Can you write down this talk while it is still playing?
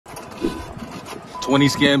20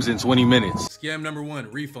 scams in 20 minutes. Scam number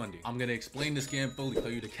 1, refunding. I'm gonna explain the scam fully,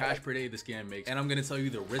 tell you the cash per day the scam makes, and I'm gonna tell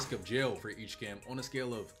you the risk of jail for each scam on a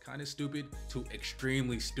scale of kind of stupid to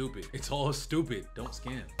extremely stupid. It's all stupid. Don't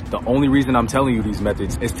scam. The only reason I'm telling you these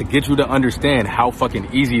methods is to get you to understand how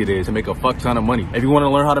fucking easy it is to make a fuck ton of money. If you want to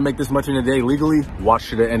learn how to make this much in a day legally, watch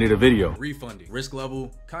to the end of the video. Refunding. Risk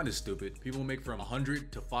level, kind of stupid. People make from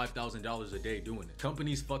 $100 to $5,000 a day doing it.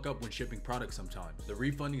 Companies fuck up when shipping products sometimes. The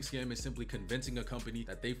refunding scam is simply convincing a company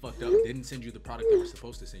that they fucked up, didn't send you the product they were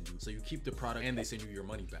supposed to send you, so you keep the product and they send you your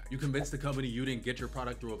money back. You convince the company you didn't get your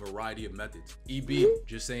product through a variety of methods. EB,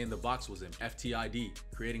 just saying the box was empty. FTID,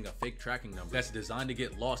 creating a fake tracking number that's designed to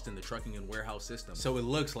get lost in the trucking and warehouse system, so it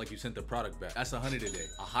looks like you sent the product back. That's $100 a day.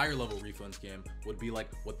 A higher level refund scam would be like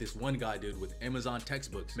what this one guy did with Amazon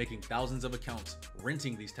textbooks, making thousands of accounts,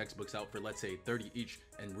 renting these textbooks out for let's say 30 each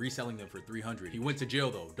and reselling them for 300. He went to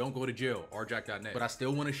jail though. Don't go to jail, rjack.net. But I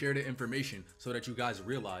still want to share the information so that you guys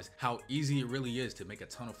realize how easy it really is to make a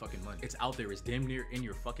ton of fucking money. It's out there, it's damn near in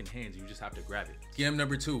your fucking hands. You just have to grab it. Scam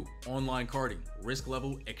number 2, online carding. Risk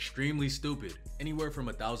level, extremely stupid. Anywhere from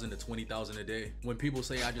 1,000 to 20,000 a day. When people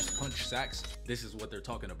say I just punch sacks, this is what they're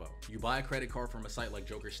talking about. You buy a credit card from a site like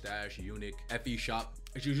Joker Stash, Unique, FE Shop.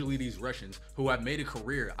 It's usually these Russians who have made a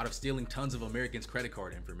career out of stealing tons of Americans' credit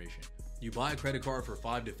card information. You buy a credit card for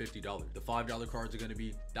 $5 to $50. The $5 cards are going to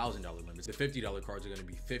be $1,000 limits. The $50 cards are going to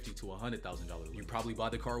be $50,000 to $100,000. You probably buy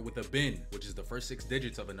the card with a BIN, which is the first 6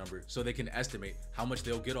 digits of a number, so they can estimate how much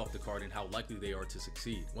they'll get off the card and how likely they are to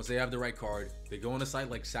succeed. Once they have the right card, they go on a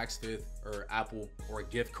site like Saks Fifth or Apple or a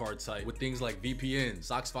gift card site with things like VPN,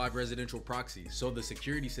 SOX 5 residential proxies, so the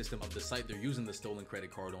security system of the site they're using the stolen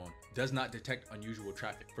credit card on does not detect unusual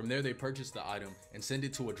traffic. From there, they purchase the item and send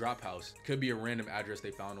it to a drop house. Could be a random address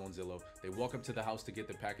they found on Zillow. They walk up to the house to get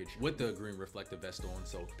the package with the green reflective vest on,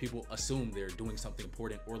 so people assume they're doing something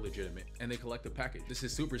important or legitimate, and they collect the package. This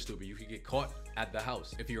is super stupid. You could get caught at the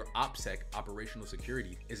house. If your OPSEC, operational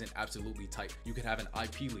security, isn't absolutely tight, you could have an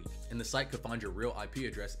IP leak, and the site could find your real IP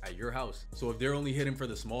address at your house. So if they're only hitting for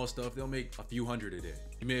the small stuff, they'll make a few hundred a day.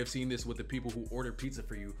 You may have seen this with the people who order pizza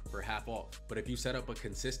for you for half off, but if you set up a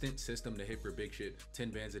consistent system to hit for big shit,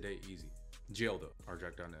 10 bands a day, easy. Jail though,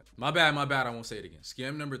 rjack.net. My bad, I won't say it again.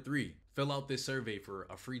 Scam number 3, fill out this survey for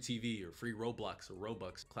a free TV or free Roblox or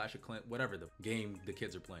Robux, Clash of Clans, whatever the game the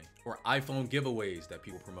kids are playing, or iPhone giveaways that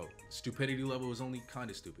people promote. Stupidity level is only kind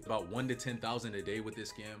of stupid. About 1 to 10,000 a day with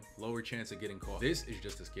this scam, lower chance of getting caught. This is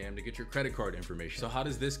just a scam to get your credit card information. So how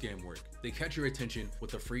does this scam work? They catch your attention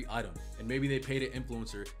with a free item, and maybe they pay the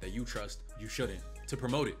influencer that you trust, you shouldn't, to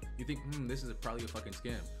promote it. You think, this is probably a fucking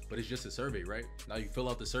scam, but it's just a survey, right? Now you fill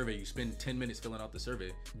out the survey, you spend 10 minutes filling out the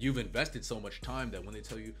survey. You've invested so much time that when they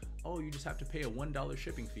tell you, oh, you just have to pay a $1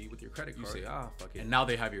 shipping fee with your credit card, you say, fuck it. And now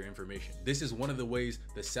they have your information. This is one of the ways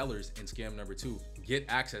the sellers in scam number 2 get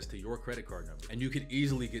access to your credit card number. And you could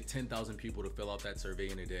easily get 10,000 people to fill out that survey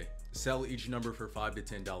in a day. Sell each number for $5 to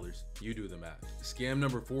 $10. You do the math. Scam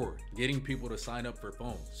number 4, getting people to sign up for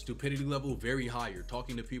phones. Stupidity level very high. You're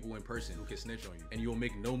talking to people in person who can snitch on you, and you'll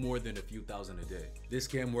make no more than a few thousand a day. This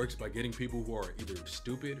scam works by getting people who are either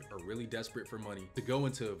stupid or really desperate for money to go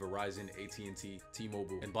into Verizon, AT&T,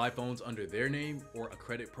 T-Mobile, and buy phones under their name or a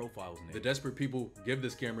credit profile's name. The desperate people give the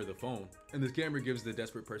scammer the phone, and the scammer gives the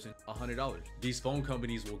desperate person $100. These phone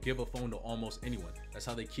companies will give a phone to almost anyone. That's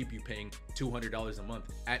how they keep you paying $200 a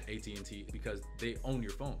month at AT&T, because they own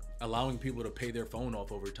your phone, allowing people to pay their phone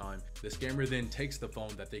off over time. The scammer then takes the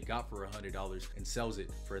phone that they got for $100 and sells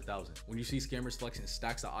it for $1,000. When you see scammers flexing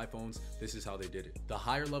stacks of iPhones, this is how they did it. The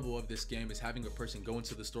higher level of this scam is having a person go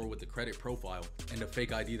into the store with the credit profile and a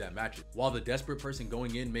fake ID that matches. While the desperate person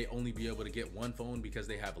going in may only be able to get one phone because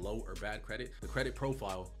they have low or bad credit, the credit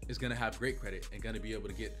profile is going to have great credit and going to be able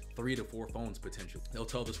to get 3 to 4 phones potentially. They'll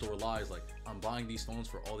tell the store lies like, I'm buying these phones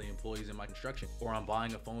for all the employees in my construction, or I'm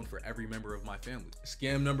buying a phone for every member of my family.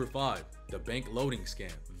 Scam number 5, the bank loading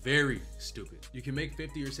scam. Very stupid. You can make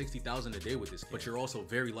 50 or 60,000 a day with this, but you're also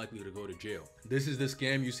very likely to go to jail. This is the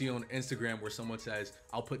scam you see on Instagram where someone says,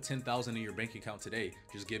 I'll put 10,000 in your bank account today,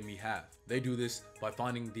 just give me half. They do this by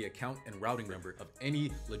finding the account and routing number of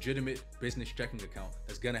any legitimate business checking account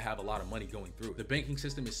that's gonna have a lot of money going through. The banking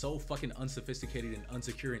system is so fucking unsophisticated and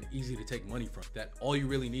unsecure and easy to take money from that all you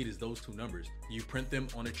really need is those 2 numbers. You print them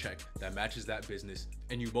on a check that matches that business,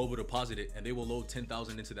 and you mobile deposit it, and they will load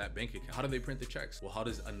 10,000 into that bank account. How do they print the checks? Well, how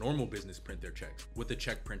does a normal business print their checks? With a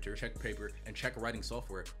check printer, check paper, and check writing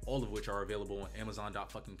software, all of which are available on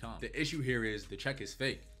Amazon.com. The issue here is the check is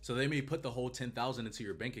fake. So they may put the whole 10,000 into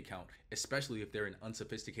your bank account, especially if they're an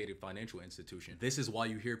unsophisticated financial institution. This is why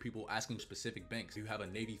you hear people asking specific banks. If you have a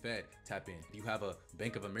Navy Fed, tap in. If you have a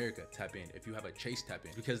Bank of America, tap in. If you have a Chase, tap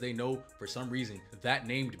in. Because they know for some reason that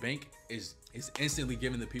named bank is instantly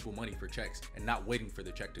giving the people money for checks and not waiting for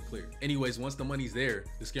the check to clear. Anyways, once the money's there,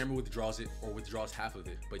 the scammer withdraws it or withdraws half of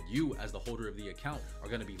it. But you, as the holder of the account, are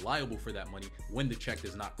going to be liable for that money when the check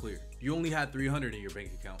does not clear. You only had 300 in your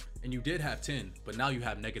bank account and you did have 10, but now you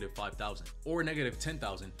have negative 5,000 or negative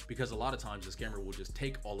 10,000, because a lot of times the scammer will just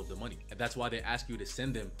take all of the money. And that's why they ask you to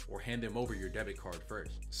send them or hand them over your debit card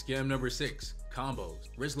first. Scam number 6, combos.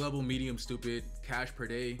 Risk level medium stupid, cash per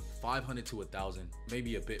day 500 to 1,000,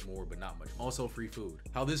 maybe a bit more but not much. Also free food.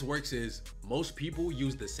 How this works is most people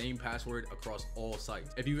use the same password across all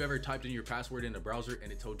sites. If you've ever typed in your password in a browser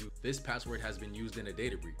and it told you this password has been used in a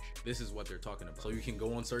data breach, this is what they're talking about. So you can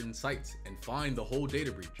go on certain sites and find the whole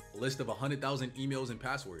data breach, a list of 100,000 emails and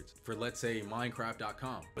passwords for, let's say,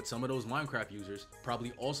 Minecraft.com. But some of those Minecraft users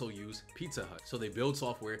probably also use Pizza Hut. So they build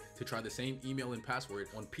software to try the same email and password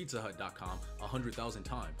on pizzahut.com 100,000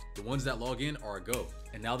 times. The ones that log in are a go.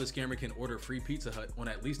 And now the scammer can order free Pizza Hut on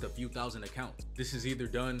at least a few thousand accounts. This is either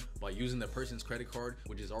done by using the person's credit card,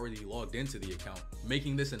 which is already logged into the account,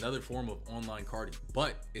 making this another form of online carding.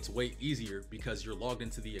 But it's way easier because you're logged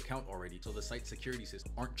into the account already, so the site security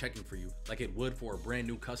system aren't checking for you like it would for a brand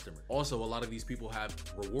new customer. Also, a lot of these people have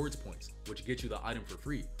rewards points, which get you the item for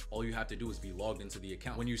free. All you have to do is be logged into the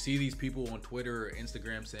account. When you see these people on Twitter or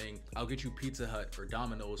Instagram saying, I'll get you Pizza Hut or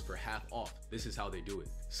Domino's for half off, this is how they do it.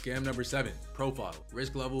 Scam number 7, profile.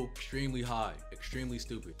 Risk level, extremely high, extremely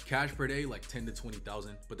stupid. Cash per day, like 10 to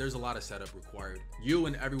 20,000, but there's a lot of setup required. You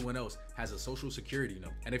and everyone else has a social security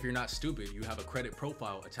number. And if you're not stupid, you have a credit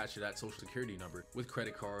profile attached to that social security number with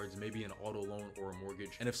credit cards, maybe an auto loan or a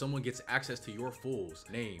mortgage. And if someone gets access to your fulls,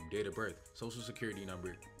 name, date of birth, social security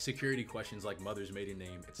number, security questions like mother's maiden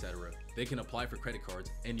name, etc., they can apply for credit cards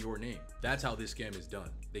in your name. That's how this scam is done.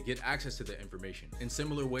 They get access to the information in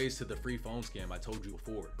similar ways to the free phone scam I told you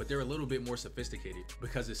before, but they're a little bit more sophisticated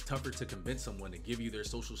because it's tougher to convince someone to give you their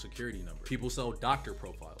social security number. People sell doctor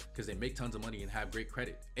profiles because they make tons of money and have great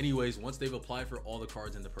credit. Anyways, once they've applied for all the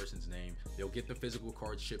cards in the person's name, they'll get the physical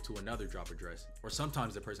cards shipped to another drop address, or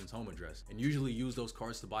sometimes the person's home address, and usually use those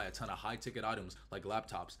cards to buy a ton of high ticket items like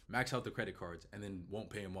laptops, max out the credit cards, and then won't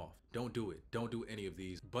pay them off. Don't do it. Don't do any of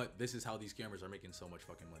these, but this is how these scammers are making so much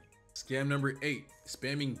fucking money. Scam number 8,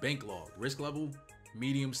 spamming bank log. Risk level,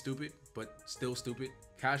 medium stupid, but still stupid.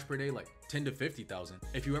 Cash per day, like 10 to 50,000.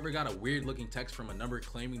 If you ever got a weird looking text from a number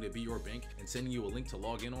claiming to be your bank and sending you a link to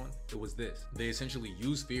log in on, it was this. They essentially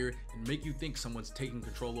use fear and make you think someone's taking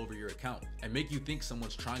control over your account and make you think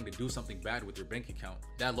someone's trying to do something bad with your bank account.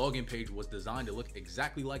 That login page was designed to look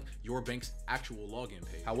exactly like your bank's actual login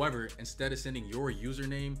page. However, instead of sending your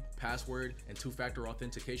username, password, and 2-factor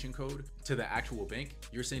authentication code to the actual bank,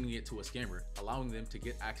 you're sending it to a scammer, allowing them to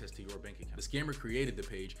get access to your bank account. The scammer created the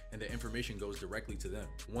page and the information goes directly to them.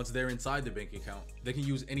 Once they're inside the bank account, they can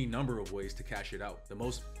use any number of ways to cash it out. The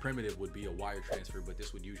most primitive would be a wire transfer, but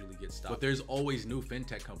this would usually get stopped. But there's always new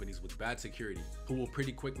fintech companies with bad security who will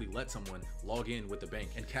pretty quickly let someone log in with the bank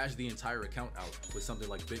and cash the entire account out with something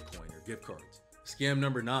like Bitcoin or gift cards. Scam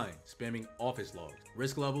number 9, spamming office logs.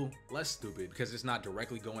 Risk level, less stupid because it's not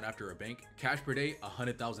directly going after a bank. Cash per day,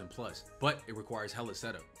 100,000 plus, but it requires hella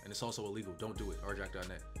setup and it's also illegal. Don't do it,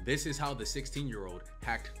 rjack.net. This is how the 16-year-old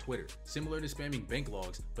hacked Twitter. Similar to spamming bank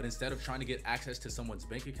logs, but instead of trying to get access to someone's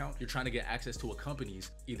bank account, you're trying to get access to a company's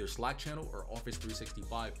either Slack channel or Office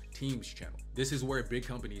 365 Teams channel. This is where big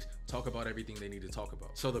companies talk about everything they need to talk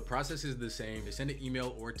about. So the process is the same. They send an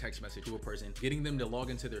email or a text message to a person, getting them to log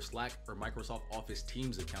into their Slack or Microsoft Office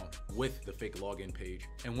Teams account with the fake login page.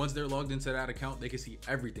 And once they're logged into that account, they can see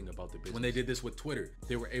everything about the business. When they did this with Twitter,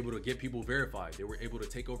 they were able to get people verified. They were able to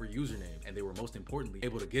take over username, and they were most importantly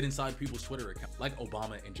able to get inside people's Twitter account, like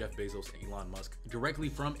Obama and Jeff Bezos and Elon Musk, directly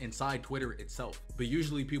from inside Twitter itself. But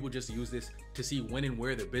usually people just use this to see when and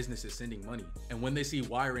where the business is sending money. And when they see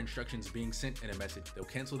wire instructions being sent in a message, they'll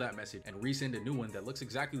cancel that message and resend a new one that looks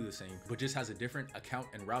exactly the same, but just has a different account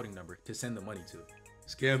and routing number to send the money to.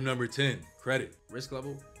 Scam number 10, credit. Risk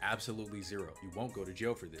level, absolutely 0. You won't go to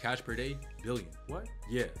jail for this. Cash per day, billion. What?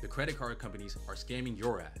 Yeah, the credit card companies are scamming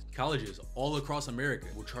your ass. Colleges all across America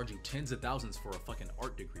will charge you tens of thousands for a fucking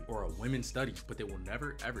art degree or a women's studies, but they will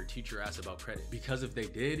never ever teach your ass about credit. Because if they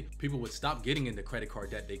did, people would stop getting into credit card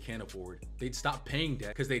debt they can't afford. They'd stop paying debt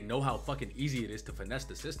because they'd know how fucking easy it is to finesse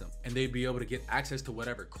the system. And they'd be able to get access to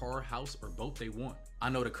whatever car, house, or boat they want. I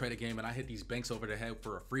know the credit game and I hit these banks over the head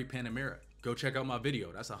for a free Panamera. Go check out my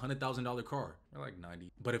video. That's a $100,000 car. Or like 90.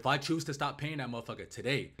 But if I choose to stop paying that motherfucker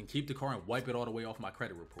today and keep the car and wipe it all the way off my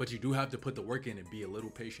credit report. But you do have to put the work in and be a little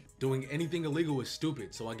patient. Doing anything illegal is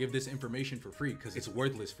stupid, so I give this information for free because it's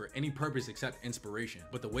worthless for any purpose except inspiration.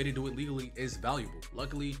 But the way to do it legally is valuable.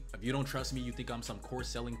 Luckily, if you don't trust me, you think I'm some course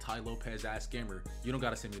selling Ty Lopez ass scammer, you don't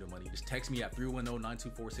gotta send me the money. Just text me at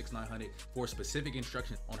 310-924-6900 for specific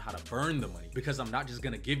instructions on how to burn the money, because I'm not just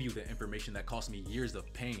gonna give you the information that cost me years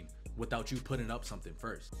of pain without you putting up something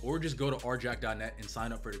first. Or just go to rjack.net and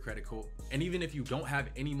sign up for the credit code. And even if you don't have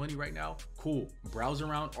any money right now, cool. Browse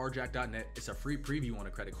around rjack.net. It's a free preview on a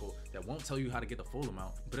credit code that won't tell you how to get the full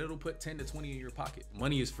amount, but it'll put 10 to 20 in your pocket.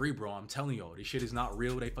 Money is free, bro. I'm telling y'all, this shit is not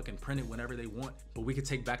real. They fucking print it whenever they want, but we could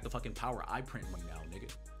take back the fucking power. I print money now, nigga.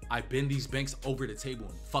 I bend these banks over the table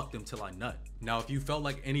and fuck them till I nut. Now, if you felt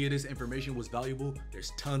like any of this information was valuable,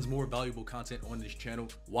 there's tons more valuable content on this channel.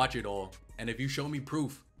 Watch it all. And if you show me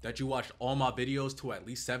proof that you watched all my videos to at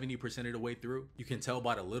least 70% of the way through, you can tell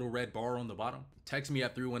by the little red bar on the bottom. Text me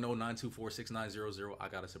at 310-924-6900. I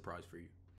got a surprise for you.